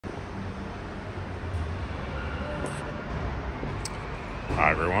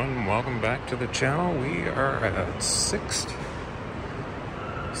everyone, welcome back to the channel. We are at SixT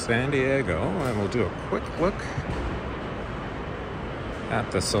San Diego, and we'll do a quick look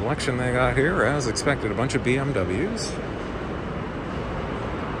at the selection they got here. As expected, a bunch of BMWs,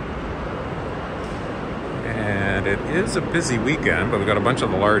 and it is a busy weekend, but we got a bunch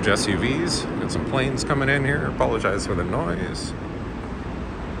of the large SUVs. Got some planes coming in here. Apologize for the noise.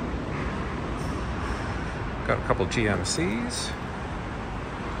 Got a couple GMCs.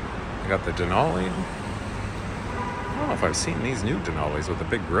 I got the Denali. I don't know if I've seen these new Denalis with a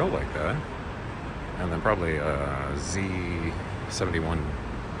big grille like that. And then probably a Z71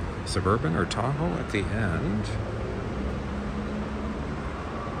 Suburban or Tahoe at the end.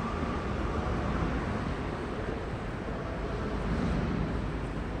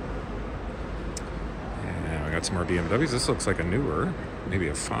 And we got some more BMWs. This looks like a newer, maybe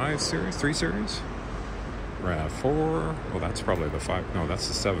a 5 Series, 3 Series. RAV4, well that's probably the 5, no that's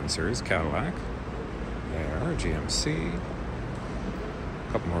the 7 Series, Cadillac. There, GMC.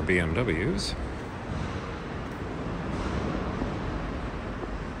 A couple more BMWs.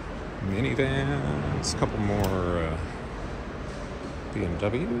 Minivans, a couple more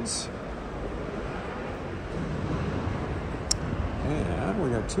BMWs. And we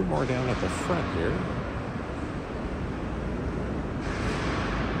got two more down at the front here.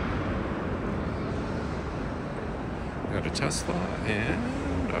 Got a Tesla,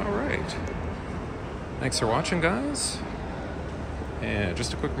 and all right. Thanks for watching, guys. And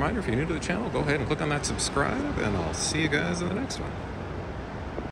just a quick reminder, if you're new to the channel, go ahead and click on that subscribe, and I'll see you guys in the next one.